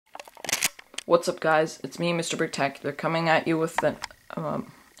What's up, guys? It's me, MrBricktacular, coming at you with a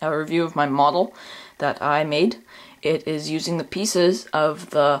review of my model that I made. It is using the pieces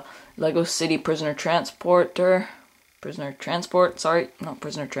of the Lego City Prisoner Transporter, and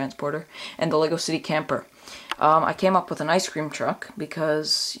the Lego City Camper. I came up with an ice cream truck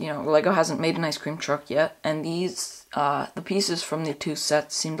because, Lego hasn't made an ice cream truck yet, and these, the pieces from the two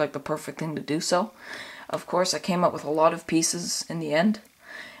sets seemed like the perfect thing to do so. Of course, I came up with a lot of pieces in the end,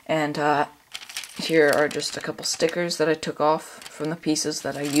 and here are just a couple stickers that I took off from the pieces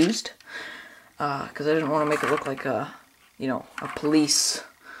that I used, because I didn't want to make it look like a police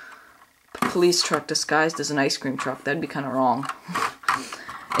truck disguised as an ice cream truck. That'd be kind of wrong.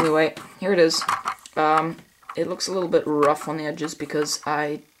 Anyway, here it is. It looks a little bit rough on the edges because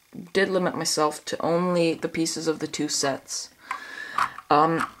I did limit myself to only the pieces of the two sets.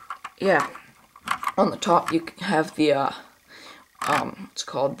 Yeah. On the top you have the, it's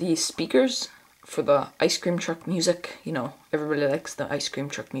called the speakers for the ice cream truck music. Everybody likes the ice cream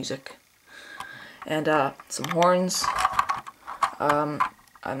truck music. And, some horns. I'm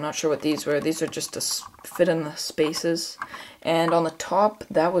not sure what these were. These are just to fit in the spaces. And on the top,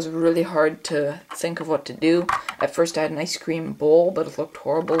 that was really hard to think of what to do. At first I had an ice cream bowl, but it looked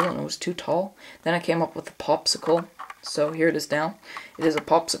horrible and it was too tall. Then I came up with a popsicle. So here it is now. It is a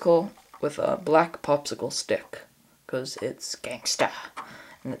popsicle with a black popsicle stick, because it's gangsta,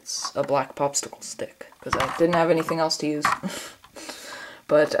 and it's a black popsicle stick, because I didn't have anything else to use.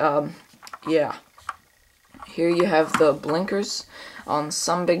 But, yeah. Here you have the blinkers. On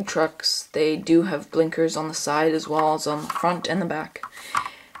some big trucks, they do have blinkers on the side as well as on the front and the back.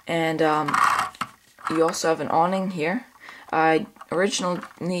 And, you also have an awning here. I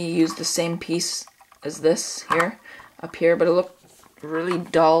originally used the same piece as this here, up here, but it looked really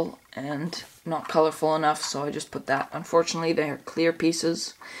dull and not colorful enough, so I just put that. Unfortunately, they are clear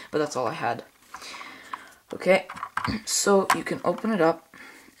pieces, but that's all I had. Okay, so you can open it up,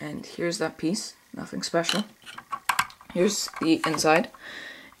 and here's that piece. Nothing special. Here's the inside,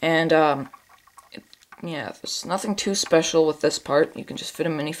 and yeah, there's nothing too special with this part. You can just fit a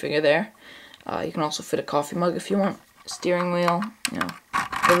minifigure there. You can also fit a coffee mug if you want. Steering wheel,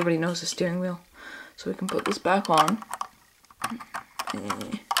 everybody knows a steering wheel. So we can put this back on.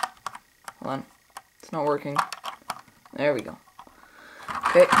 Hold on, it's not working. There we go.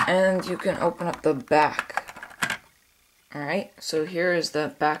 Okay, and you can open up the back. Alright, so here is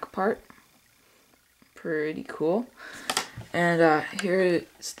the back part. Pretty cool. And here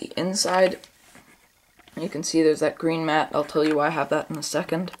is the inside. You can see there's that green mat. I'll tell you why I have that in a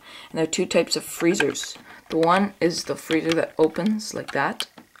second. And there are two types of freezers. The one is the freezer that opens like that,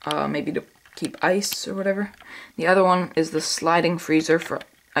 maybe to keep ice or whatever. The other one is the sliding freezer for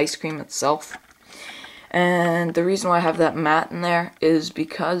ice cream itself. And the reason why I have that mat in there is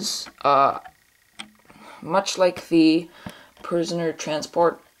because, much like the prisoner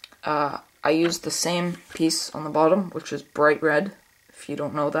transport, I used the same piece on the bottom, which is bright red. If you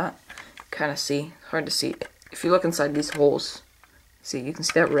don't know that, kind of see, hard to see. If you look inside these holes, see, you can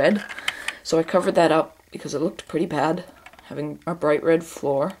see that red. So I covered that up because it looked pretty bad, having a bright red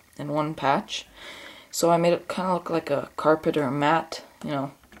floor in one patch. So I made it kind of look like a carpet or a mat,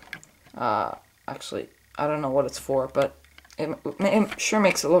 actually, I don't know what it's for, but it sure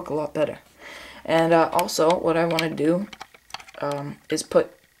makes it look a lot better. And also, what I want to do is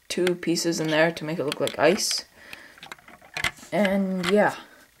put two pieces in there to make it look like ice. And yeah.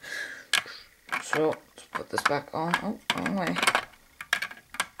 So, let's put this back on. Oh, wrong way.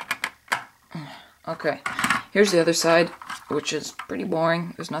 Okay, here's the other side, which is pretty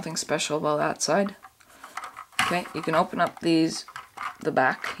boring. There's nothing special about that side. Okay, you can open up the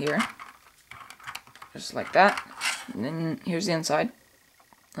back here, just like that. And then here's the inside.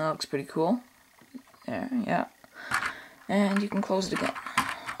 That looks pretty cool. There, yeah. And you can close it again,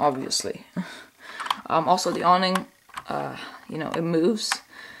 obviously. Also, the awning, it moves,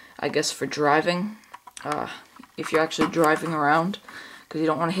 I guess, for driving. If you're actually driving around, because you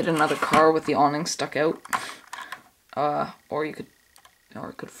don't want to hit another car with the awning stuck out. Or it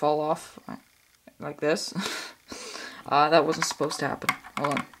could fall off like this. That wasn't supposed to happen.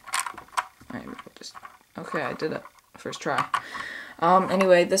 Hold on. Okay, I did it. First try.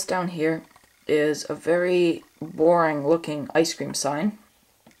 Anyway, this down here is a very boring looking ice cream sign.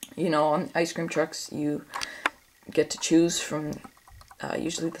 On ice cream trucks, you get to choose from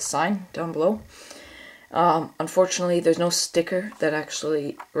usually the sign down below. Unfortunately, there's no sticker that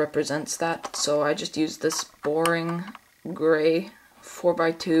actually represents that, so I just used this boring gray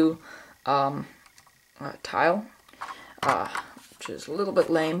 4x2 tile, which is a little bit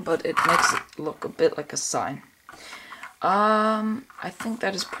lame, but it makes it look a bit like a sign. I think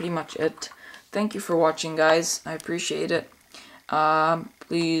that is pretty much it. thank you for watching, guys. I appreciate it.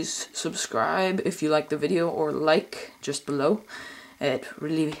 Please subscribe if you like the video, or like just below. It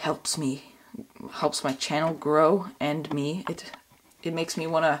really helps my channel grow, and me. It makes me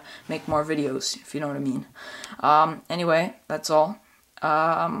want to make more videos, if you know what I mean. Anyway, that's all.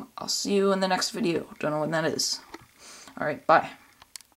 I'll see you in the next video. Don't know when that is. Alright, bye.